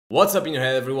What's up in your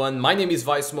head, everyone? My name is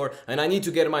Vicemore and I need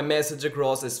to get my message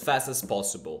across as fast as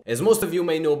possible. As most of you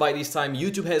may know by this time,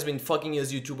 YouTube has been fucking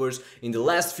us YouTubers in the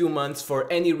last few months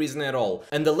for any reason at all.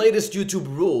 And the latest YouTube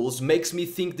rules makes me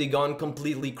think they gone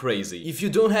completely crazy. If you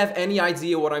don't have any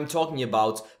idea what I'm talking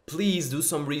about, please do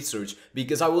some research,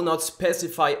 because I will not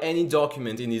specify any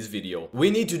document in this video. We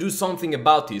need to do something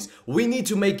about this. We need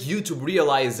to make YouTube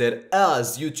realize that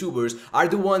us YouTubers are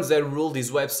the ones that rule this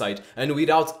website, and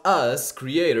without us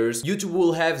creators, YouTube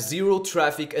will have zero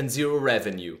traffic and zero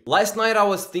revenue. Last night I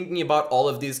was thinking about all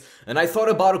of this and I thought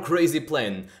about a crazy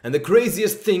plan, and the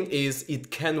craziest thing is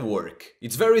it can work.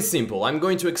 It's very simple, I'm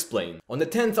going to explain. On the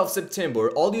 10th of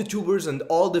September, all YouTubers and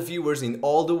all the viewers in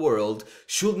all the world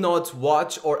should not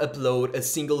watch or upload a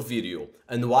single video.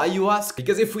 And why, you ask?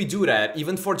 Because if we do that,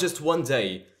 even for just one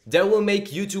day, that will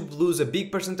make YouTube lose a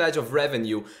big percentage of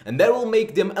revenue, and that will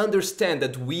make them understand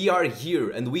that we are here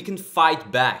and we can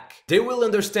fight back. They will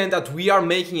understand that we are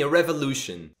making a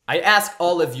revolution. I ask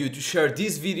all of you to share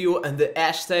this video and the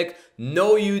hashtag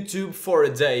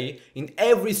NoYoutubeForaDay in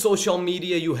every social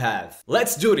media you have.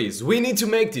 Let's do this. We need to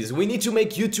make this. We need to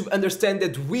make YouTube understand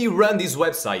that we run this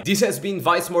website. This has been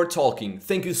Vicemore talking.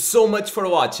 Thank you so much for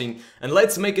watching, and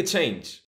let's make a change.